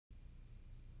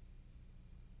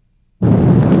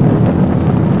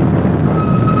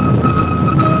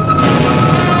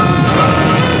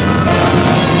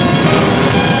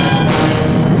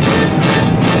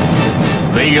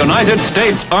United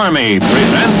States Army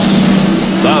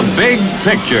presents The Big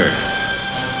Picture,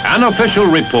 an official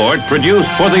report produced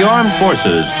for the armed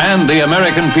forces and the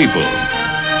American people.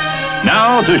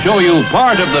 Now, to show you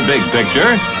part of the big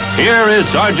picture, here is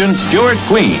Sergeant Stuart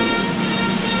Queen.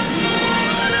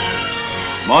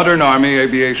 Modern Army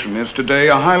aviation is today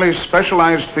a highly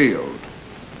specialized field.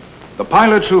 The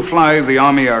pilots who fly the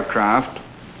Army aircraft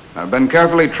have been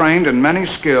carefully trained in many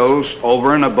skills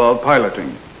over and above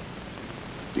piloting.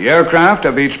 The aircraft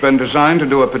have each been designed to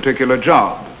do a particular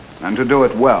job and to do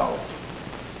it well.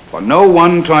 For no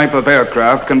one type of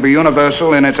aircraft can be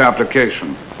universal in its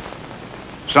application.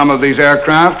 Some of these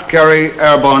aircraft carry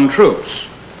airborne troops,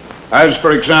 as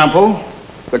for example,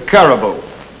 the Caribou.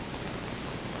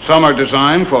 Some are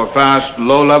designed for fast,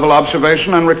 low-level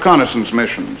observation and reconnaissance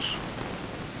missions.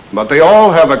 But they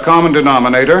all have a common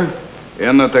denominator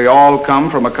in that they all come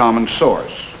from a common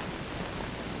source.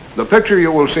 The picture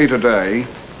you will see today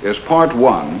is part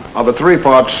one of a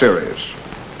three-part series.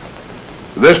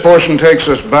 This portion takes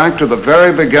us back to the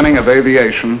very beginning of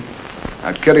aviation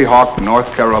at Kitty Hawk, North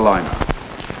Carolina.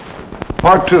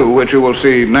 Part two, which you will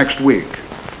see next week,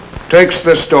 takes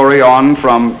this story on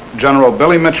from General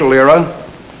Billy Mitchell era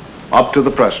up to the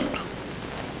present.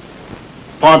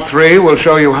 Part three will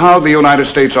show you how the United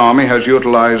States Army has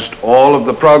utilized all of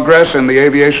the progress in the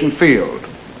aviation field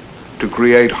to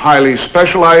create highly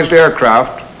specialized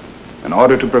aircraft in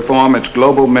order to perform its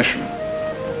global mission.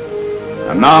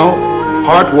 And now,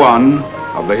 part one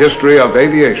of the history of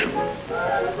aviation.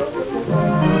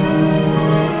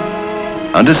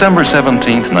 On December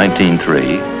 17,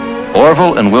 1903,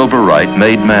 Orville and Wilbur Wright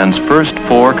made man's first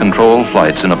 4 controlled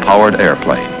flights in a powered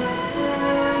airplane.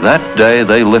 That day,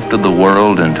 they lifted the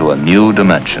world into a new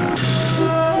dimension.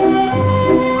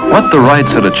 What the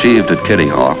Wrights had achieved at Kitty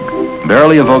Hawk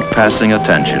barely evoked passing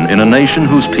attention in a nation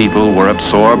whose people were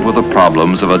absorbed with the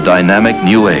problems of a dynamic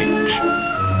new age.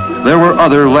 There were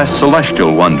other, less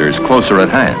celestial wonders closer at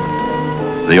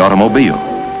hand. The automobile,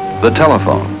 the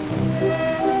telephone,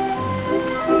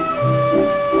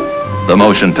 the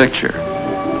motion picture.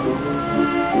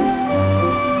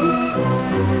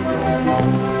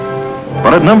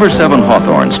 But at number 7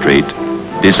 Hawthorne Street,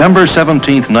 December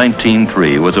 17,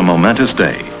 1903 was a momentous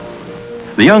day.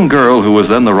 The young girl who was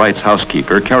then the Wrights'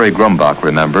 housekeeper, Carrie Grumbach,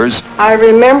 remembers, I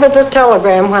remember the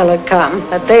telegram when it come,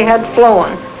 that they had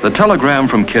flown. The telegram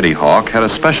from Kitty Hawk had a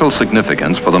special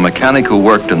significance for the mechanic who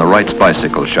worked in the Wrights'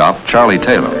 bicycle shop, Charlie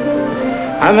Taylor.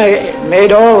 I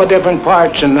made all the different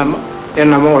parts in the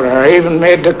motor. I even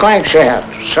made the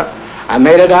crankshaft. So I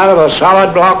made it out of a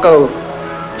solid block of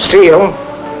steel,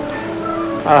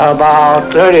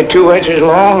 about 32 inches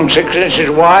long, 6 inches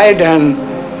wide, and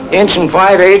 1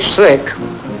 5/8 thick.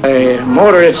 The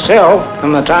motor itself,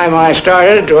 from the time I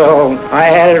started till I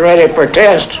had it ready for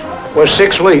test, was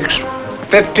 6 weeks.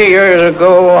 50 years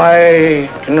ago, I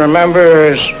can remember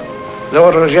as though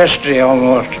it was yesterday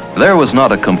almost. There was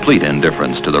not a complete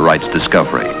indifference to the Wrights'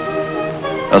 discovery.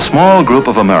 A small group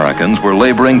of Americans were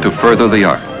laboring to further the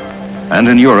art. And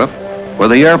in Europe, where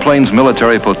the airplane's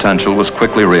military potential was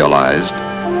quickly realized,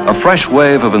 a fresh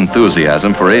wave of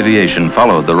enthusiasm for aviation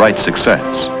followed the Wrights' success.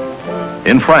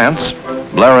 In France,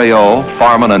 Blériot,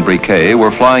 Farman, and Briquet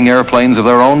were flying airplanes of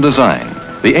their own design.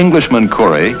 The Englishman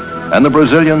Coury and the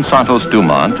Brazilian Santos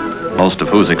Dumont, most of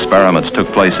whose experiments took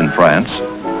place in France,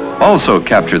 also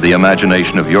captured the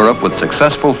imagination of Europe with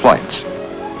successful flights.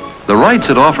 The Wrights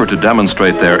had offered to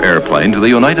demonstrate their airplane to the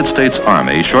United States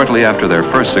Army shortly after their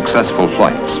first successful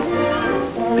flights.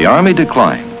 The Army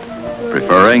declined,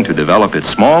 preferring to develop its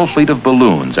small fleet of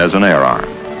balloons as an air arm.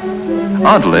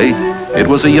 Oddly, it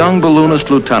was a young balloonist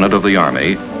lieutenant of the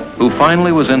Army who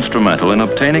finally was instrumental in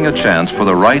obtaining a chance for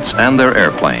the Wrights and their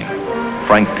airplane,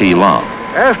 Frank P. Long.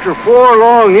 After 4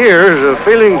 long years of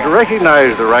failing to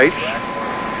recognize the Wrights,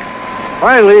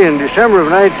 finally in December of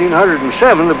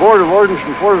 1907, the Board of Ordnance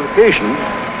and Fortification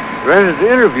granted an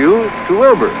interview to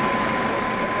Wilbur.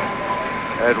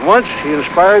 At once, he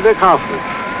inspired their confidence.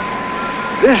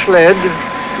 This led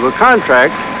to a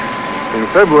contract in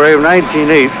February of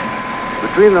 1908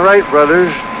 between the Wright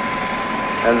brothers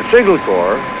and the Signal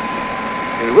Corps,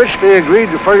 in which they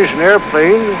agreed to furnish an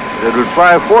airplane that would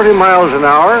fly 40 miles an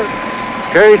hour,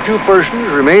 carry 2 persons,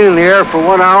 remain in the air for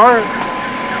 1 hour,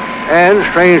 and,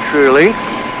 strange to relate,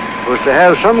 was to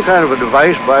have some kind of a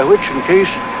device by which, in case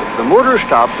the motor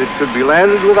stopped, it could be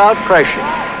landed without crashing.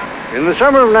 In the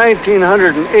summer of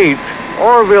 1908,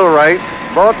 Orville Wright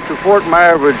brought to Fort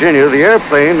Myer, Virginia, the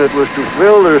airplane that was to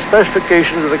fulfill the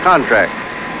specifications of the contract.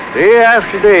 Day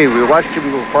after day, we watched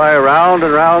him go fly around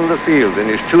and around the field in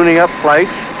his tuning up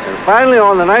flights, And finally,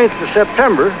 on the 9th of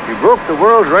September, he broke the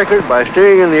world's record by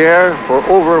staying in the air for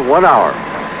over 1 hour.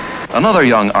 Another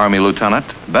young Army lieutenant,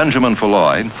 Benjamin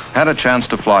Falloy, had a chance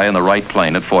to fly in the Wright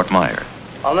plane at Fort Myer.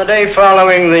 On the day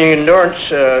following the endurance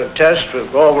test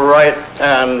with Grover Wright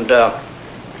and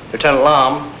Lieutenant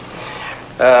Lom,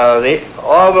 the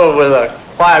Orville, with a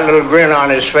quiet little grin on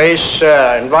his face,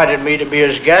 invited me to be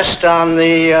his guest on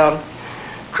the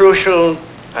crucial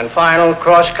and final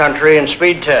cross-country and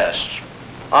speed test.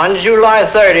 On July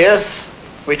 30th,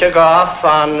 we took off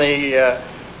on the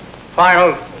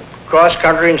final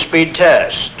cross-country and speed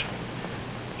test.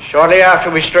 Shortly after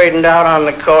we straightened out on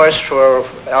the course for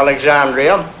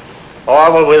Alexandria,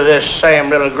 Orville, with this same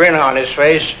little grin on his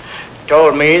face,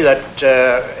 told me that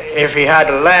if he had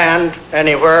to land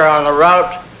anywhere on the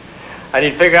route, and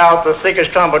he'd pick out the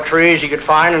thickest clump of trees he could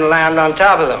find and land on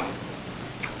top of them.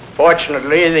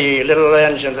 Fortunately, the little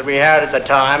engine that we had at the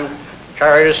time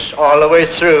carried us all the way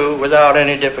through without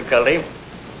any difficulty.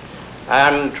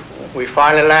 And we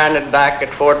finally landed back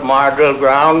at Fort Myer Drill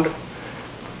Ground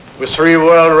with 3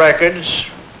 world records: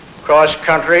 cross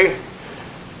country,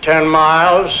 10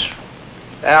 miles,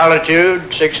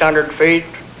 altitude 600 feet,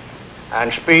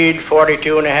 and speed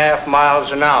 42.5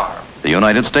 miles an hour. The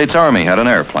United States Army had an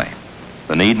airplane.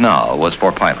 The need now was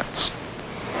for pilots.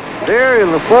 There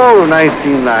in the fall of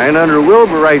 1909, under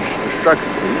Wilbur Wright's instruction,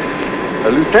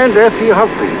 Lieutenant F.E.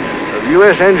 Humphreys of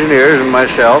U.S. Engineers and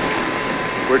myself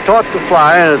were taught to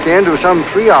fly, and at the end of some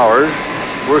 3 hours,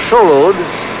 were soloed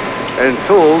and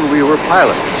told we were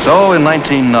pilots. So in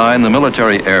 1909, the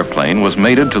military airplane was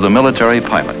mated to the military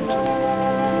pilot.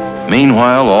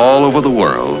 Meanwhile, all over the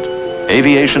world,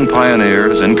 aviation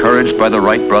pioneers, encouraged by the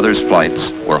Wright brothers'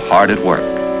 flights, were hard at work.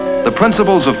 The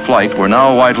principles of flight were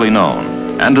now widely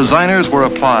known, and designers were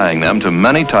applying them to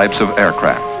many types of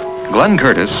aircraft. Glenn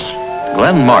Curtiss,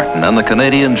 Glenn Martin, and the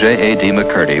Canadian J.A.D.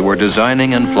 McCurdy were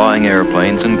designing and flying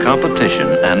airplanes in competition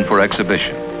and for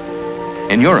exhibition.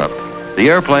 In Europe, the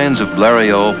airplanes of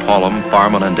Blériot, Paulhan,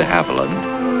 Farman, and de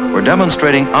Havilland were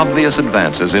demonstrating obvious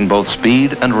advances in both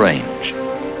speed and range.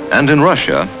 And in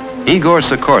Russia, Igor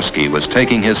Sikorsky was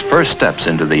taking his first steps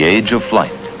into the age of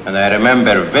flight. And I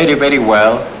remember very, very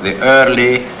well the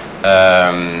early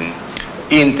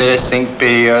interesting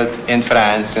period in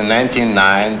France in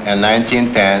 1909 and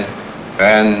 1910,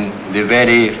 when the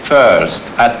very first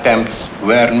attempts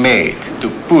were made to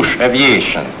push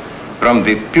aviation from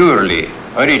the purely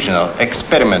original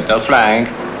experimental flying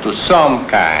to some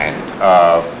kind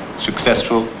of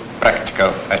successful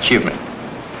practical achievement.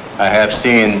 I have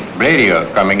seen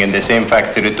Blériot coming in the same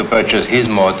factory to purchase his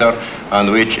motor,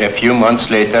 on which a few months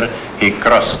later he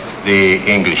crossed the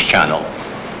English Channel.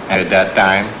 And at that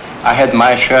time, I had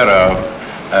my share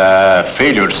of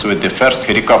failures with the first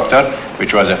helicopter,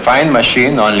 which was a fine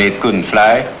machine, only it couldn't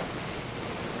fly.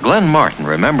 Glenn Martin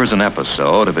remembers an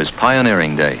episode of his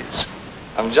pioneering days.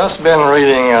 I've just been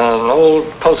reading an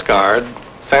old postcard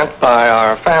sent by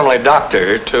our family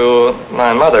doctor to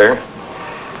my mother,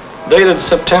 dated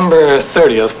September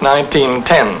 30th,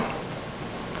 1910.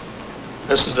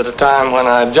 This is at a time when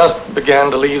I just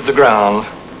began to leave the ground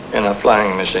in a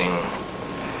flying machine.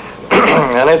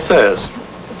 And it says,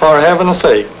 "For heaven's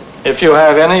sake, if you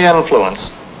have any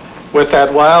influence with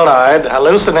that wild-eyed,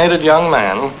 hallucinated young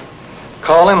man,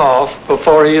 call him off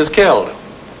before he is killed.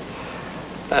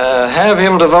 Have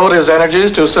him devote his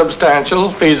energies to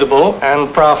substantial, feasible,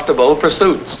 and profitable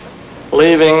pursuits,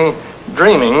 leaving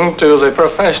dreaming to the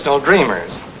professional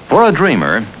dreamers." For a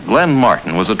dreamer, Glenn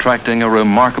Martin was attracting a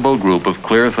remarkable group of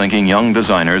clear-thinking young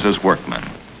designers as workmen.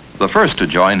 The first to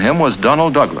join him was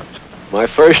Donald Douglas. My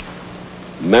first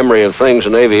memory of things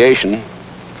in aviation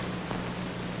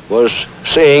was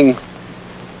seeing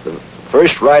the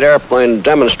first Wright airplane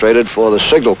demonstrated for the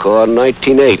Signal Corps in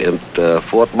 1908 at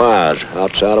Fort Myers,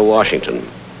 outside of Washington.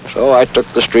 So I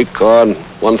took the streetcar and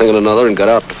one thing and another and got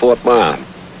out to Fort Myers.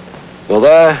 Well,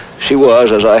 there she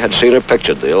was, as I had seen her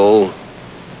pictured, the old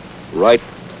Wright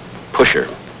pusher.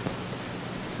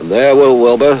 And there were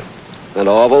Wilbur and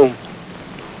Orville.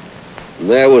 And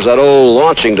there was that old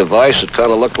launching device that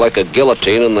kind of looked like a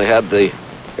guillotine, and they had the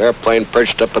airplane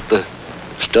perched up at the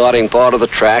starting part of the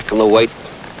track and the weight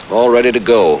all ready to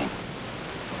go.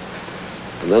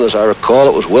 And then, as I recall,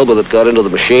 it was Wilbur that got into the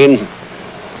machine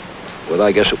with,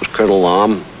 I guess it was Colonel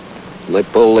Lom, and they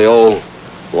pulled the old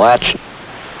latch,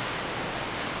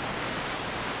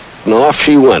 and off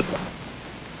she went.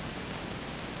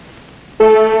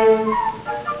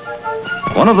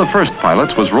 One of the first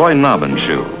pilots was Roy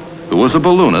Nobbenshoe, who was a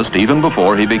balloonist even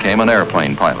before he became an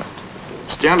airplane pilot.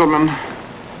 This gentleman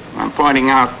I'm pointing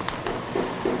out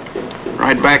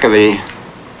right back of the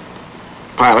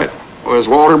pilot was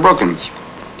Walter Brookins.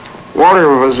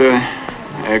 Walter was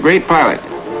a great pilot.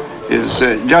 His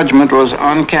judgment was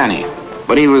uncanny,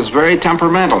 but he was very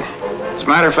temperamental. As a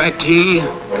matter of fact, he,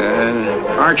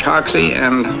 Arch Hoxsey,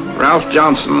 and Ralph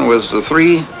Johnson was the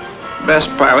three best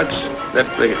pilots that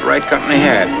the Wright Company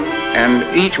had,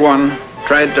 and each one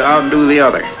tried to outdo the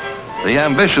other. The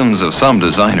ambitions of some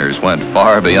designers went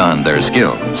far beyond their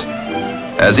skills.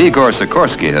 As Igor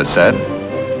Sikorsky has said,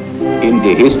 In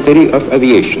the history of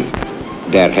aviation,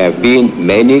 there have been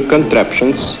many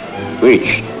contraptions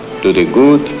which, to the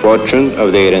good fortune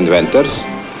of their inventors,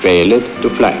 failed to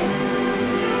fly.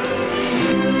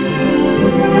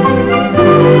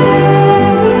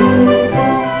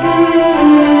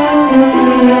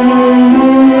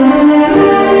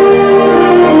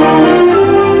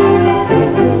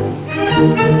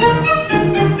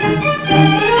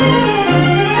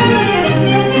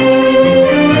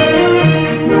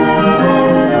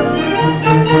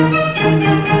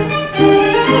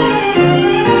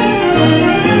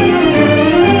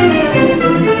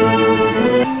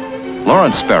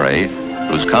 Lawrence Sperry,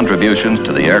 whose contributions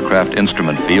to the aircraft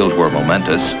instrument field were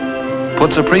momentous,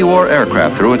 puts a pre-war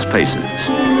aircraft through its paces.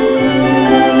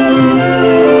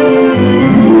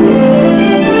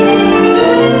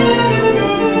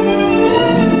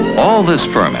 All this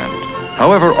ferment,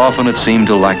 however often it seemed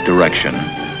to lack direction,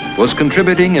 was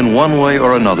contributing in one way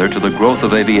or another to the growth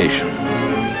of aviation.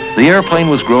 The airplane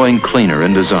was growing cleaner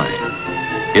in design.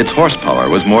 Its horsepower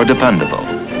was more dependable.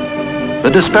 The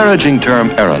disparaging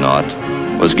term aeronaut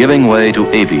was giving way to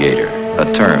aviator, a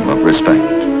term of respect.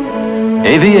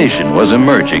 Aviation was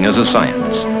emerging as a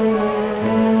science.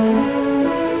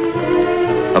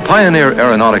 A pioneer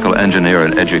aeronautical engineer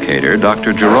and educator,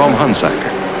 Dr. Jerome Hunsaker.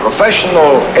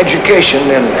 Professional education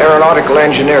in aeronautical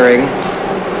engineering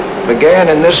began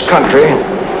in this country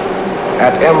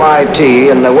at MIT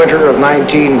in the winter of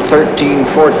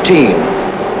 1913-14.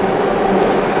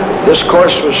 This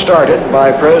course was started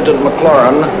by President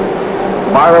McLaurin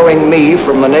borrowing me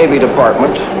from the Navy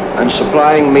Department and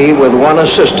supplying me with one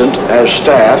assistant as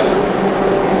staff,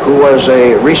 who was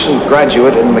a recent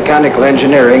graduate in mechanical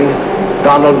engineering,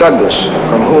 Donald Douglas,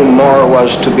 from whom more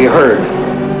was to be heard.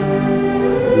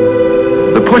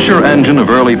 The pusher engine of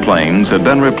early planes had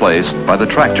been replaced by the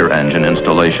tractor engine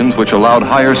installations which allowed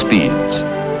higher speeds.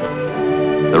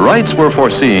 The Wrights were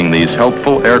foreseeing these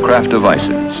helpful aircraft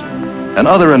devices, and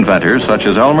other inventors such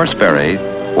as Elmer Sperry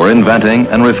were inventing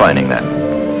and refining them.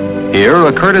 Here,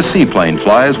 a Curtiss seaplane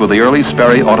flies with the early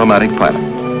Sperry automatic pilot.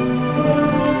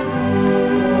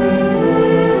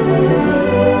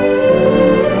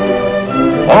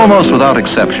 Almost without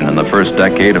exception in the first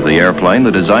decade of the airplane,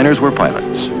 the designers were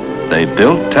pilots. They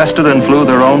built, tested, and flew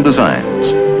their own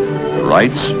designs. The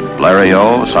Wrights,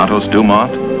 Blériot, Santos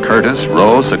Dumont, Curtiss,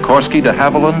 Rose, Sikorsky, de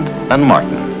Havilland, and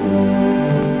Martin.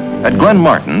 At Glenn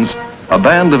Martin's, a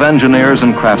band of engineers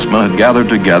and craftsmen had gathered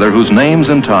together whose names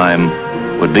in time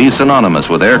would be synonymous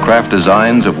with aircraft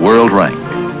designs of world rank.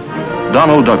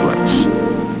 Donald Douglas,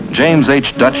 James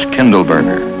H. Dutch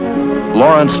Kindleberger,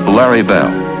 Lawrence Larry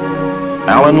Bell,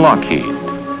 Alan Lockheed,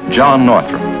 John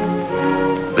Northrop.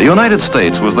 The United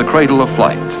States was the cradle of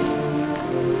flight.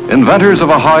 Inventors of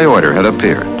a high order had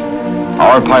appeared.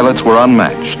 Our pilots were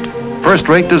unmatched.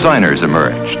 First-rate designers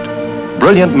emerged.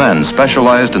 Brilliant men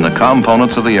specialized in the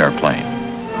components of the airplane.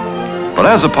 But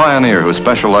as a pioneer who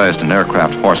specialized in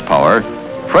aircraft horsepower,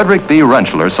 Frederick B.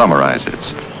 Rentschler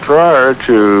summarizes. Prior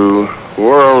to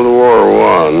World War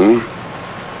I,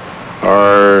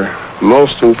 our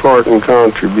most important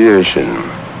contribution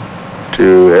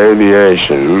to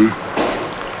aviation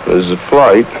was the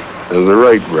flight of the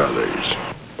Wright brothers.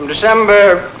 From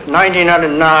December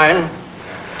 1909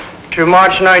 to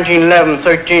March 1911,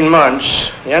 13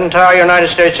 months, the entire United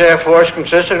States Air Force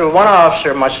consisted of one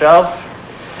officer, myself,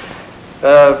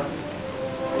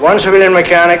 one civilian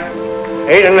mechanic,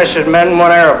 8 enlisted men,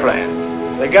 1 airplane.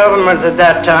 The government at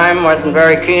that time wasn't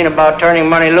very keen about turning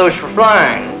money loose for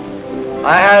flying.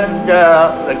 I had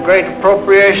the great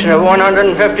appropriation of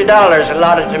 $150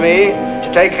 allotted to me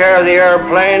to take care of the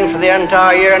airplane for the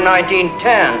entire year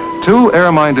 1910. 2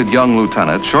 air-minded young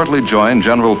lieutenants shortly joined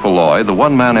General Falloy, the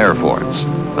one-man Air Force.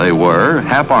 They were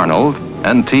Hap Arnold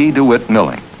and T. DeWitt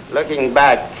Milling. Looking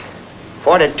back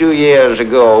 42 years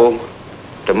ago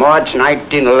to March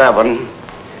 1911,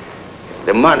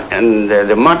 the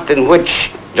month in which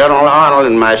General Arnold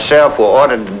and myself were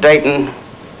ordered to Dayton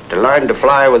to learn to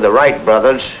fly with the Wright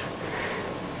brothers,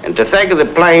 and to think of the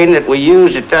plane that we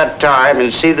used at that time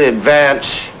and see the advance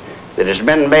that has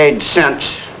been made since,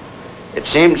 it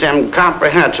seems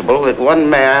incomprehensible that one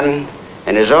man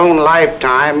in his own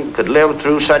lifetime could live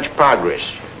through such progress.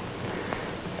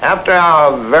 After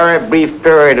our very brief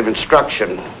period of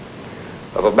instruction,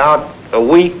 of about a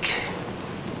week,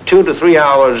 2 to 3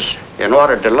 hours in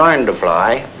order to learn to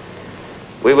fly,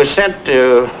 we were sent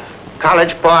to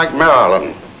College Park,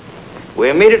 Maryland. We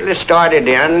immediately started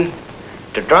in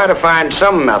to try to find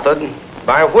some method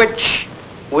by which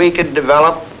we could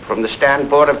develop, from the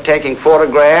standpoint of taking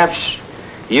photographs,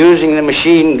 using the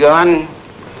machine gun,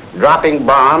 dropping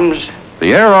bombs.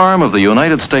 The air arm of the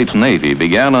United States Navy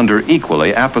began under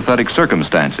equally apathetic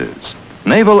circumstances.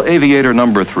 Naval Aviator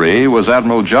Number 3 was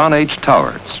Admiral John H.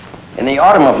 Towers. In the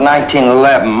autumn of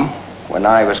 1911, when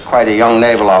I was quite a young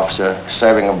naval officer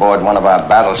serving aboard one of our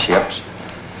battleships,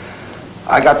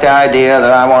 I got the idea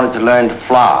that I wanted to learn to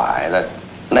fly, that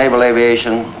naval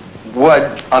aviation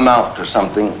would amount to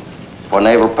something for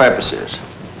naval purposes.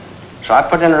 So I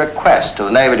put in a request to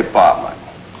the Navy Department,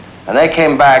 and they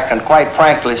came back and quite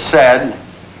frankly said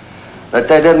that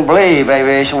they didn't believe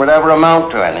aviation would ever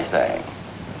amount to anything.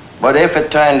 But if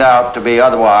it turned out to be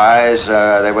otherwise,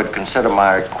 they would consider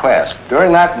my request.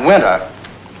 During that winter,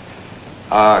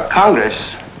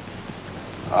 Congress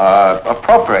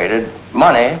appropriated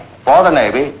money for the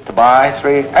Navy to buy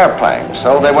 3 airplanes,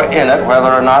 so they were in it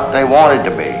whether or not they wanted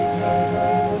to be.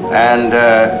 And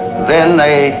then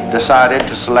they decided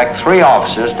to select 3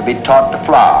 officers to be taught to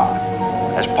fly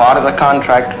as part of the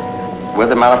contract with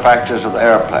the manufacturers of the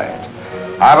airplanes.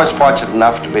 I was fortunate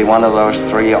enough to be one of those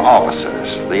 3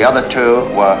 officers. The other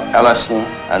 2 were Ellison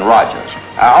and Rogers.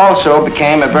 I also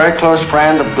became a very close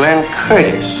friend of Glenn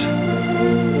Curtis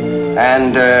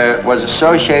and was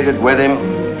associated with him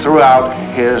throughout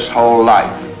his whole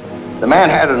life. The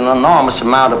man had an enormous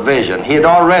amount of vision. He had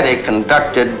already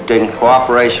conducted, in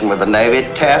cooperation with the Navy,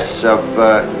 tests of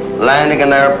landing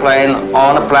an airplane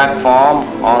on a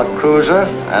platform, on a cruiser,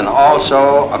 and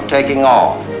also of taking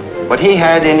off. But he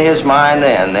had in his mind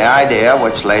then the idea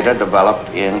which later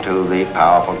developed into the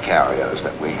powerful carriers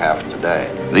that we have today.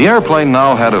 The airplane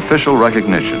now had official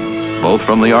recognition, both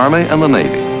from the Army and the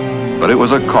Navy, but it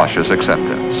was a cautious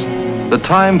acceptance. The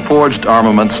time-forged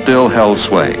armament still held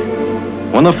sway.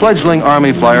 When the fledgling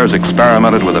Army flyers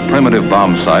experimented with a primitive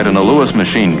bomb sight and a Lewis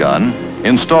machine gun,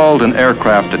 installed in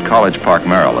aircraft at College Park,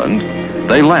 Maryland,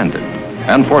 they landed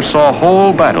and foresaw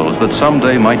whole battles that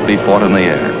someday might be fought in the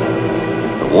air.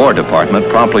 The War Department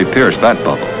promptly pierced that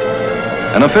bubble.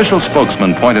 An official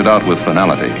spokesman pointed out with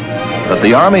finality that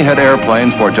the Army had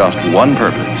airplanes for just one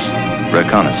purpose: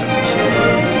 reconnaissance.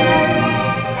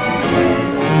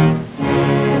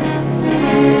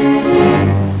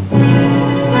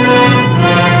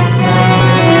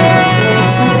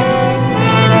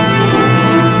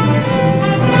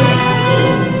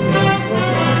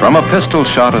 From a pistol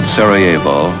shot at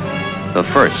Sarajevo, the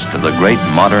first of the great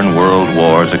modern world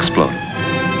wars exploded.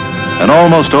 And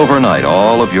almost overnight,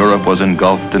 all of Europe was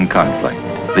engulfed in conflict.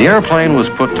 The airplane was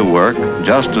put to work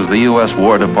just as the U.S.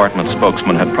 War Department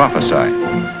spokesman had prophesied,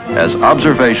 as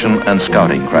observation and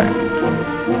scouting craft.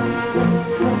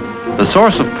 The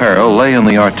source of peril lay in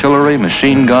the artillery,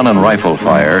 machine gun, and rifle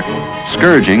fire,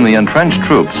 scourging the entrenched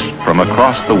troops from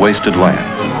across the wasted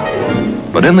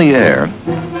land. But in the air,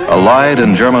 Allied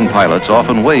and German pilots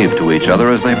often waved to each other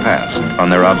as they passed on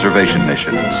their observation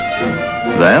missions.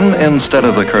 Then, instead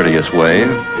of the courteous wave,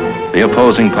 the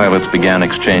opposing pilots began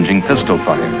exchanging pistol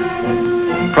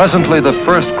fire. Presently, the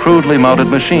first crudely mounted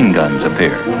machine guns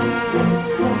appeared.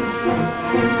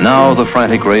 Now, the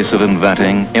frantic race of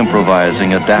inventing,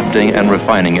 improvising, adapting, and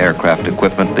refining aircraft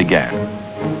equipment began.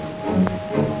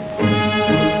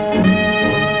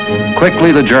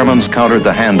 Quickly, the Germans countered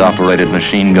the hand-operated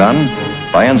machine gun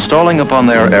by installing upon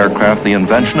their aircraft the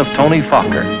invention of Tony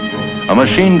Fokker, a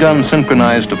machine gun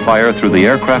synchronized to fire through the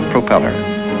aircraft propeller.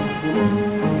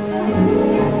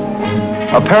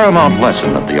 A paramount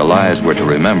lesson that the Allies were to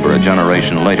remember a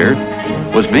generation later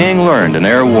was being learned in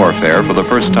air warfare for the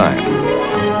first time.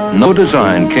 No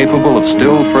design capable of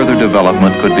still further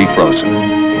development could be frozen.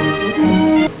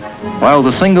 While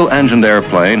the single-engined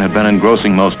airplane had been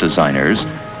engrossing most designers,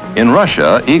 in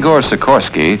Russia, Igor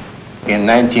Sikorsky. In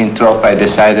 1912, I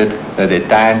decided that the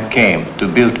time came to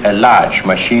build a large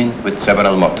machine with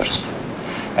several motors.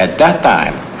 At that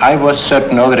time, I was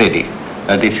certain already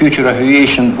that the future of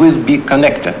aviation will be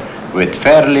connected with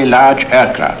fairly large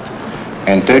aircraft.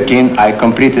 In 13, I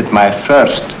completed my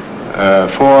first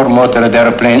 4-motored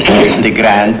airplane, the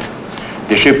Grand.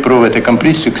 The ship proved a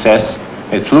complete success.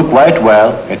 It flew quite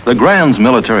well. The Grand's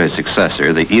military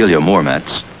successor, the Ilya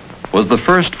Muromets, was the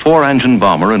first 4-engine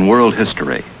bomber in world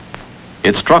history.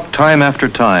 It struck time after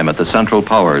time at the Central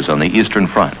Powers on the Eastern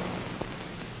Front.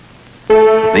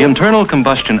 The internal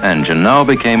combustion engine now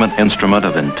became an instrument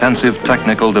of intensive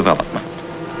technical development.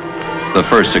 The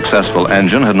first successful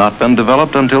engine had not been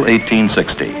developed until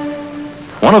 1860.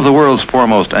 One of the world's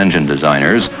foremost engine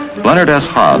designers, Leonard S.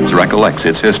 Hobbs, recollects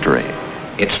its history.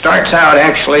 It starts out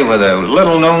actually with a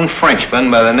little-known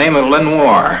Frenchman by the name of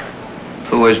Lenoir,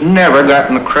 who has never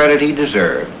gotten the credit he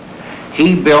deserved.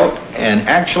 He built and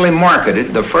actually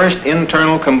marketed the first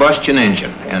internal combustion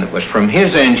engine, and it was from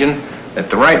his engine that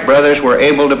the Wright brothers were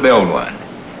able to build one.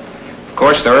 Of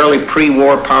course, the early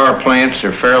pre-war power plants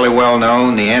are fairly well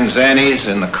known, the Anzanis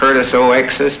and the Curtiss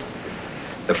OXs.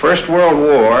 The First World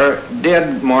War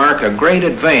did mark a great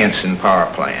advance in power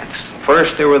plants.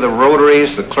 First there were the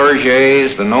Rotaries, the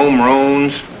Clergets, the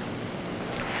Nomrones.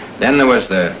 Then there was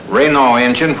the Renault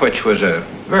engine, which was a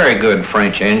very good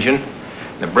French engine.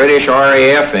 The British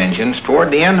RAF engines.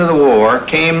 Toward the end of the war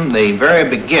came the very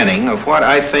beginning of what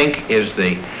I think is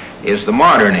the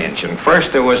modern engine.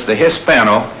 First there was the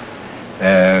Hispano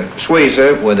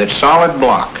Suiza with its solid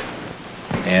block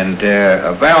and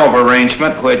a valve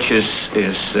arrangement which is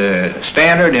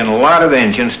standard in a lot of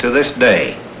engines to this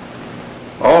day.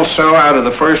 Also out of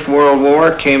the First World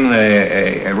War came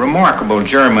a remarkable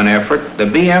German effort, the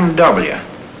BMW.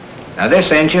 Now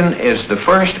this engine is the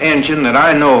first engine that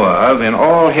I know of in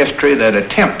all history that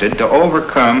attempted to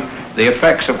overcome the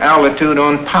effects of altitude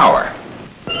on power.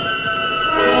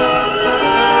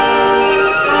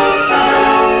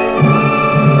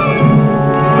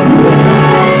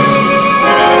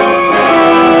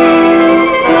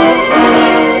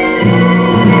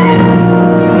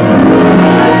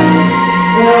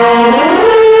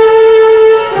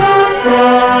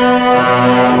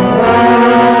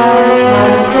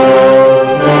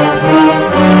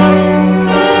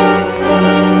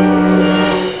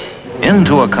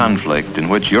 Into a conflict in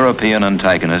which European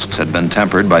antagonists had been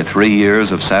tempered by 3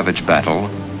 years of savage battle,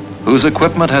 whose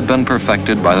equipment had been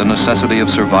perfected by the necessity of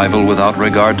survival without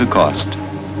regard to cost,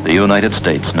 the United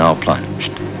States now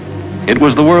plunged. It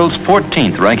was the world's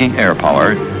 14th ranking air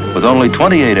power, with only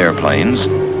 28 airplanes,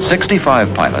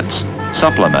 65 pilots,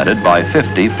 supplemented by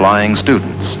 50 flying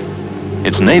students.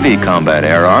 Its Navy combat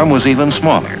air arm was even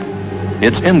smaller.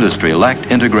 Its industry lacked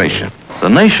integration. The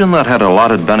nation that had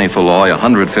allotted Benny Falloy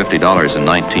 $150 in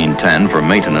 1910 for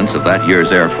maintenance of that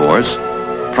year's Air Force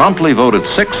promptly voted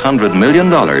 $600 million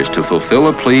to fulfill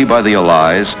a plea by the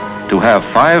Allies to have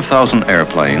 5,000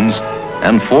 airplanes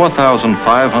and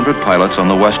 4,500 pilots on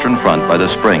the Western Front by the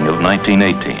spring of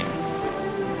 1918.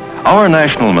 Our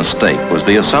national mistake was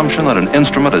the assumption that an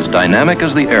instrument as dynamic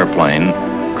as the airplane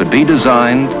could be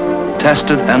designed,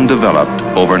 tested, and developed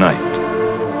overnight.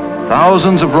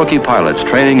 Thousands of rookie pilots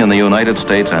training in the United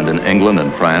States and in England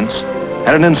and France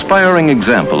had an inspiring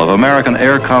example of American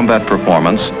air combat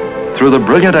performance through the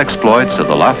brilliant exploits of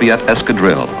the Lafayette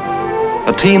Escadrille,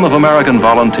 a team of American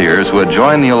volunteers who had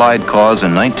joined the Allied cause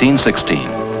in 1916.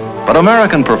 But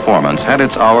American performance had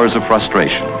its hours of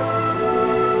frustration.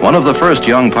 One of the first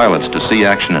young pilots to see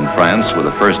action in France with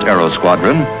the 1st Aero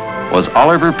Squadron was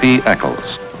Oliver P.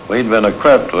 Eccles. We'd been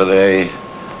equipped with a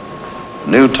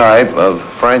new type of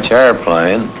French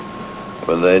airplane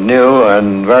with a new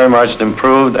and very much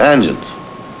improved engines.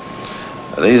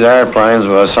 These airplanes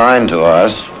were assigned to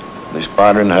us. The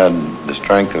squadron had the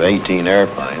strength of 18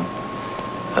 airplanes,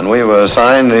 and we were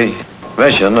assigned the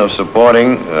mission of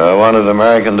supporting one of the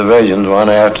American divisions one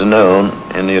afternoon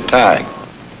in the attack.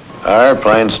 Our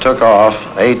airplanes took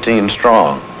off 18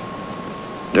 strong.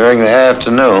 During the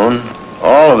afternoon,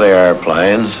 all of the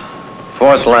airplanes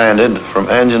force landed from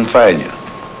engine failure.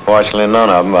 Fortunately,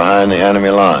 none of them behind the enemy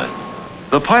line.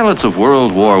 The pilots of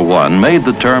World War I made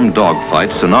the term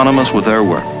dogfight synonymous with their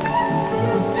work.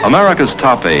 America's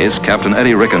top ace, Captain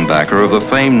Eddie Rickenbacker of the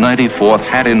famed 94th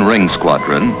Hat-in-Ring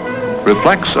Squadron,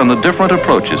 reflects on the different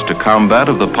approaches to combat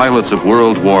of the pilots of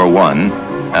World War I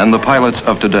and the pilots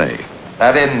of today.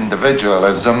 That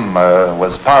individualism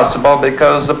was possible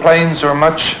because the planes were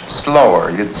much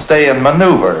slower. You'd stay in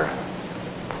maneuver.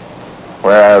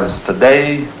 Whereas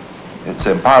today, it's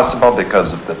impossible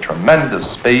because of the tremendous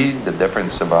speed, the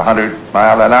difference of 100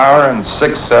 miles an hour and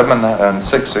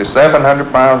 600 or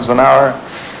 700 miles an hour.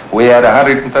 We had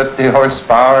 150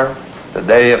 horsepower.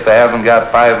 Today, if they haven't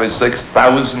got 5,000 or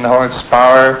 6,000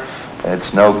 horsepower,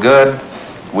 it's no good.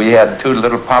 We had 2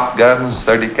 little pop guns,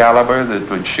 30 caliber, that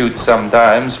would shoot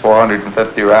sometimes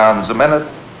 450 rounds a minute.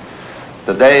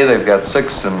 Today, they've got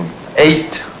 6 and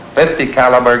 8 50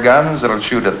 caliber guns that'll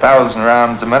shoot 1,000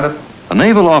 rounds a minute. A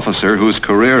naval officer whose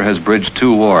career has bridged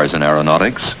 2 wars in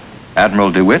aeronautics,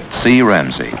 Admiral DeWitt C.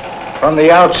 Ramsey. From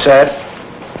the outset,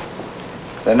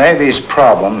 the Navy's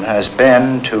problem has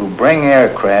been to bring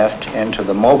aircraft into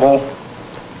the mobile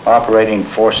operating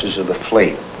forces of the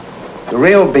fleet. The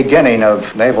real beginning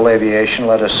of naval aviation,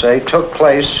 let us say, took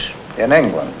place in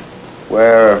England.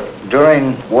 where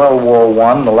during World War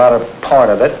I, the latter part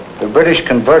of it, the British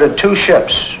converted two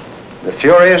ships, the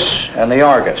Furious and the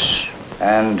Argus,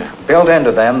 and built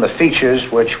into them the features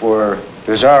which were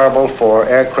desirable for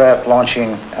aircraft launching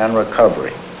and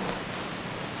recovery.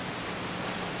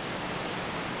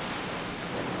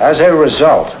 As a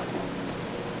result,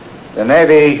 the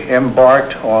Navy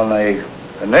embarked on an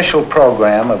initial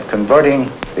program of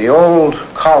converting the old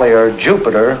collier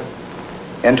Jupiter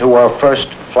into our first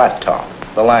flat top,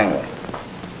 the Langley.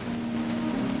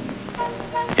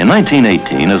 In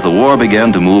 1918, as the war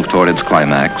began to move toward its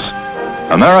climax,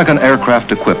 American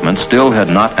aircraft equipment still had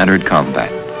not entered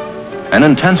combat. An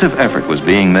intensive effort was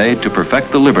being made to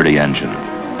perfect the Liberty engine.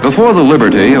 Before the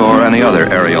Liberty or any other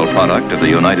aerial product of the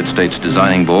United States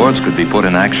designing boards could be put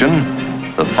in action,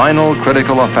 the final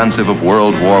critical offensive of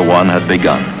World War I had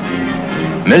begun.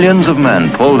 Millions of men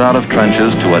pulled out of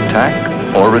trenches to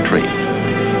attack or retreat.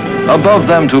 Above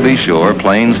them, to be sure,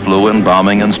 planes flew in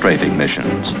bombing and strafing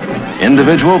missions.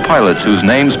 Individual pilots whose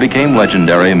names became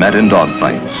legendary met in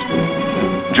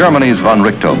dogfights. Germany's von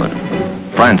Richthofen,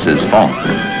 France's Fonck,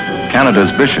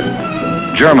 Canada's Bishop,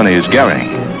 Germany's Goering,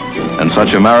 and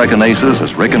such American aces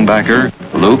as Rickenbacker,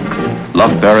 Luke,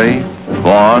 Lufberry,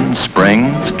 Vaughan,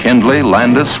 Springs, Kindley,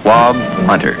 Landis, Schwab,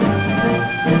 Hunter.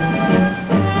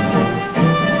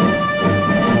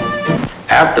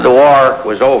 After the war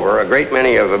was over, a great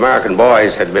many of American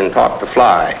boys had been taught to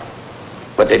fly,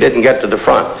 but they didn't get to the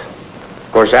front.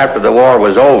 Of course, after the war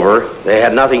was over, they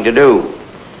had nothing to do,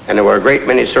 and there were a great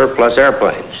many surplus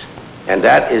airplanes. And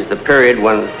that is the period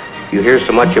when you hear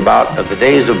so much about the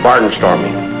days of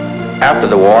barnstorming. After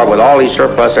the war, with all these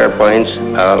surplus airplanes,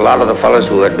 a lot of the fellows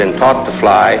who had been taught to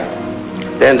fly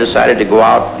then decided to go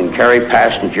out and carry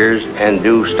passengers and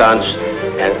do stunts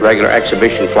and regular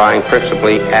exhibition flying,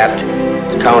 principally at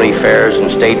county fairs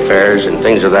and state fairs and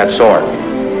things of that sort.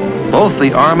 Both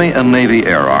the Army and Navy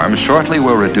Air Arms shortly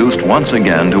were reduced once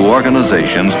again to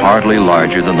organizations hardly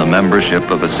larger than the membership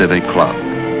of a civic club.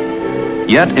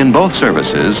 Yet in both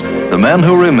services, the men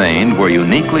who remained were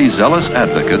uniquely zealous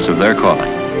advocates of their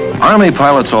calling. Army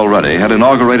pilots already had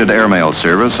inaugurated airmail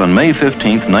service on May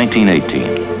 15,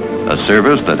 1918, a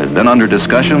service that had been under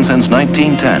discussion since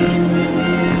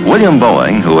 1910. William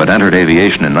Boeing, who had entered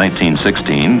aviation in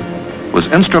 1916, was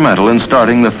instrumental in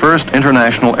starting the first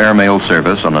international airmail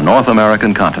service on the North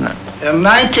American continent. In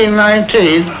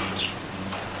 1919,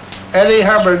 Eddie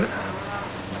Hubbard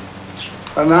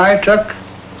and I took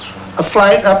a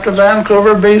flight up to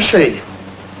Vancouver, BC.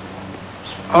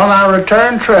 On our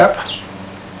return trip,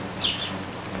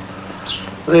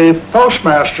 the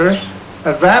postmaster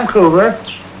at Vancouver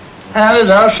handed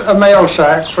us a mail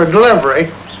sack for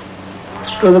delivery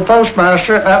to the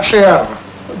postmaster at Seattle.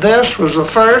 This was the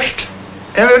first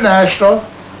international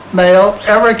mail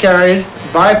ever carried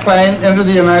by plane into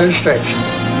the United States.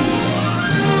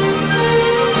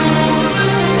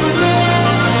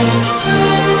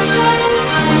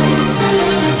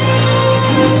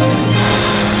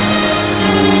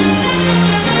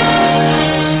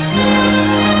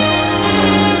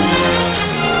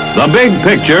 The Big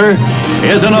Picture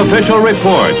is an official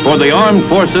report for the armed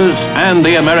forces and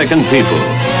the American people.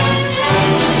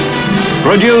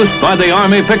 Produced by the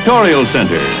Army Pictorial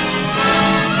Center.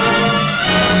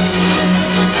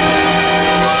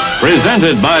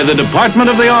 Presented by the Department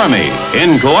of the Army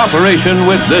in cooperation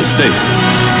with this station.